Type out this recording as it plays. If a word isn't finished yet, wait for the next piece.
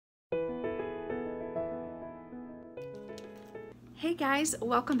Hey guys,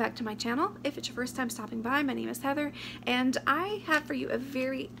 welcome back to my channel. If it's your first time stopping by, my name is Heather and I have for you a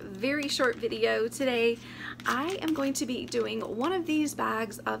very short video today. I am going to be doing one of these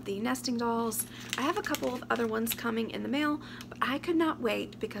bags of the nesting dolls. I have a couple of other ones coming in the mail, but I could not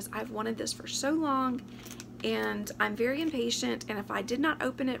wait because I've wanted this for so long and I'm very impatient, and if I did not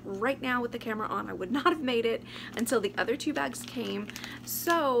open it right now with the camera on, I would not have made it until the other two bags came.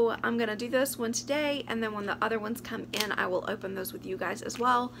 So I'm gonna do this one today, and then when the other ones come in, I will open those with you guys as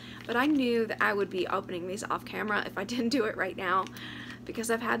well. But I knew that I would be opening these off camera if I didn't do it right now,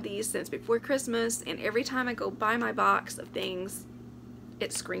 because I've had these since before Christmas, and every time I go buy my box of things,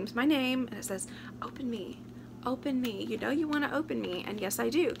 it screams my name and it says, "Open me. Open me. You know you want to open me," and yes I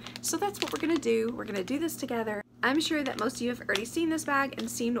do. So that's what we're gonna do. We're gonna do this together. I'm sure that most of you have already seen this bag and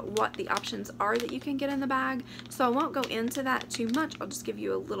seen what the options are that you can get in the bag, so I won't go into that too much. I'll just give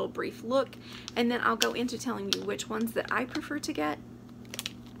you a little brief look, and then I'll go into telling you which ones that I prefer to get.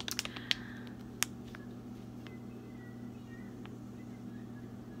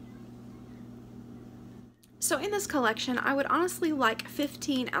 So in this collection, I would honestly like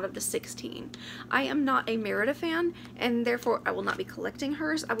 15 out of the 16. I am not a Merida fan, and therefore I will not be collecting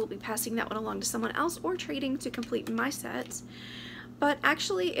hers. I will be passing that one along to someone else or trading to complete my set. But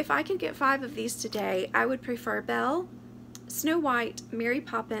actually, if I could get 5 of these today, I would prefer Belle, Snow White, Mary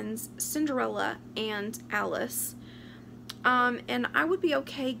Poppins, Cinderella, and Alice. And I would be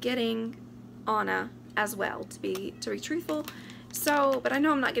okay getting Anna as well, to be truthful. So, but I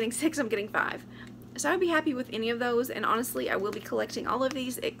know I'm not getting 6, I'm getting 5. So I'd be happy with any of those, and honestly I will be collecting all of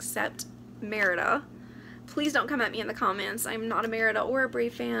these except Merida. Please don't come at me in the comments. I'm not a Merida or a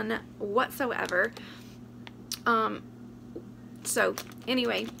Brave fan whatsoever. So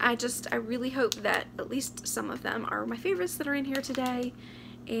anyway, I really hope that at least some of them are my favorites that are in here today,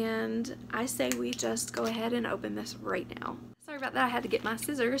 and I say we just go ahead and open this right now. Sorry about that, I had to get my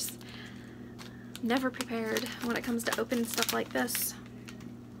scissors. Never prepared when it comes to opening stuff like this.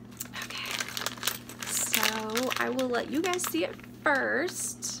 So I will let you guys see it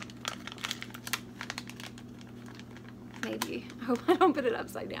first. Maybe. I hope I don't put it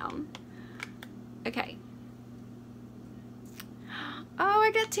upside down. Okay. Oh,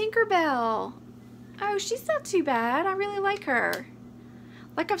 I got Tinkerbell. Oh, she's not too bad. I really like her.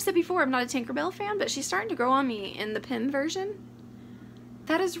 Like I've said before, I'm not a Tinkerbell fan, but she's starting to grow on me in the pin version.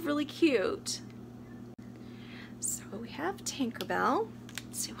 That is really cute. So we have Tinkerbell.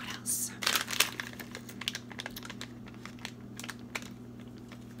 Let's see what else.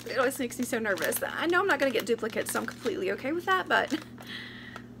 It always makes me so nervous. I know I'm not going to get duplicates, so I'm completely okay with that, but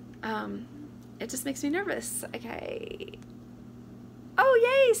it just makes me nervous. Okay.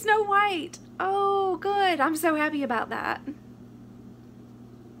 Oh, yay, Snow White. Oh, good. I'm so happy about that.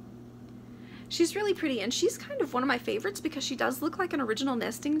 She's really pretty, and she's kind of one of my favorites because she does look like an original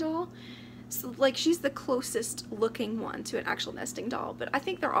nesting doll. So, like, she's the closest looking one to an actual nesting doll, but I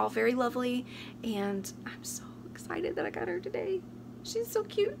think they're all very lovely, and I'm so excited that I got her today. She's so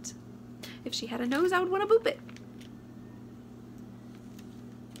cute. If she had a nose, I would want to boop it.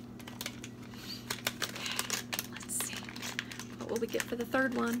 Okay, let's see. What will we get for the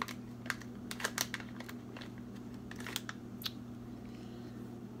third one?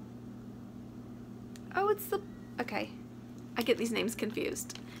 Oh, it's the... Okay. I get these names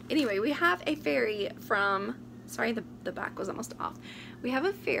confused. Anyway, we have a fairy from... Sorry, the back was almost off. We have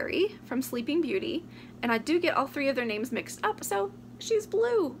a fairy from Sleeping Beauty, and I do get all 3 of their names mixed up, so she's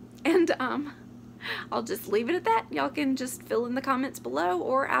blue. And I'll just leave it at that. Y'all can just fill in the comments below,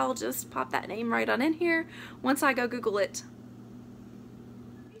 or I'll just pop that name right on in here once I go Google it.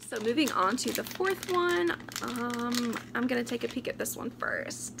 So moving on to the 4th one, I'm gonna take a peek at this one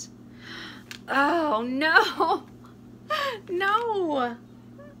first. Oh no! No!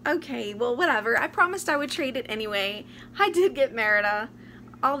 Okay, well, whatever. I promised I would trade it anyway. I did get Merida.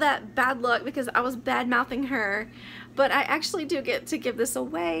 All that bad luck because I was bad-mouthing her. But I actually do get to give this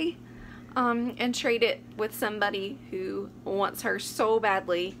away and trade it with somebody who wants her so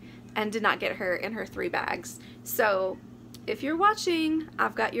badly and did not get her in her 3 bags. So, if you're watching,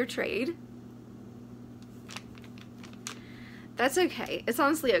 I've got your trade. That's okay. It's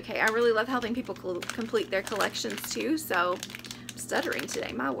honestly okay. I really love helping people complete their collections too, so... Stuttering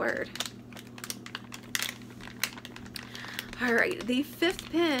today, my word. Alright, the 5th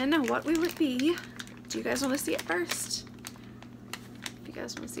pin, what will it be? Do you guys want to see it first? If you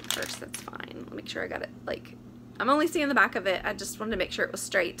guys want to see it first, that's fine. I'll make sure I got it, like, I'm only seeing the back of it. I just wanted to make sure it was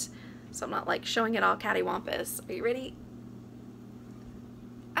straight, so I'm not, like, showing it all cattywampus. Are you ready?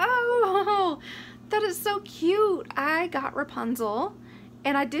 Oh, that is so cute. I got Rapunzel,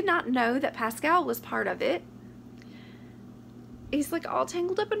 and I did not know that Pascal was part of it. He's like all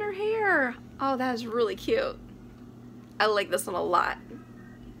tangled up in her hair. Oh, that is really cute. I like this one a lot.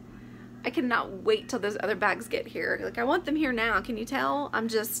 I cannot wait till those other bags get here. Like, I want them here now. Can you tell? I'm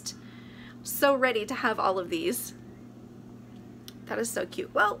just so ready to have all of these. That is so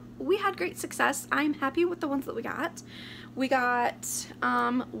cute. Well, we had great success. I'm happy with the ones that we got. We got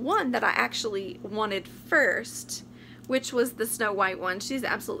one that I actually wanted first, which was the Snow White one. She's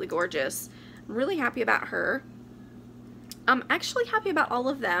absolutely gorgeous. I'm really happy about her. I'm actually happy about all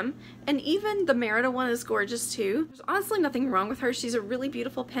of them, and even the Merida one is gorgeous too. There's honestly nothing wrong with her. She's a really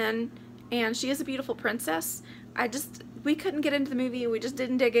beautiful pin, and she is a beautiful princess. We couldn't get into the movie, and we just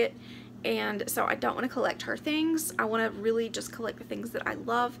didn't dig it, and so I don't want to collect her things. I want to really just collect the things that I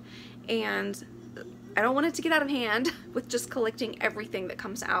love, and I don't want it to get out of hand with just collecting everything that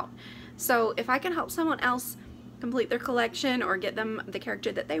comes out. So if I can help someone else complete their collection or get them the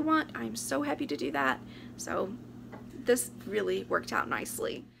character that they want, I'm so happy to do that. So this really worked out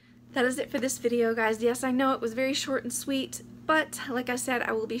nicely. That is it for this video, guys. Yes, I know it was very short and sweet, but like I said,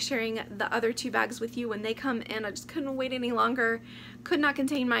 I will be sharing the other 2 bags with you when they come in. I just couldn't wait any longer, could not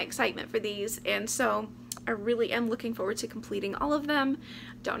contain my excitement for these, and so I really am looking forward to completing all of them.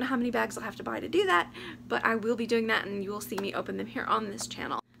 Don't know how many bags I'll have to buy to do that, but I will be doing that, and you will see me open them here on this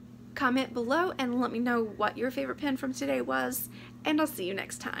channel. Comment below and let me know what your favorite pin from today was, and I'll see you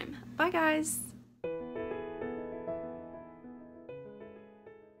next time. Bye, guys!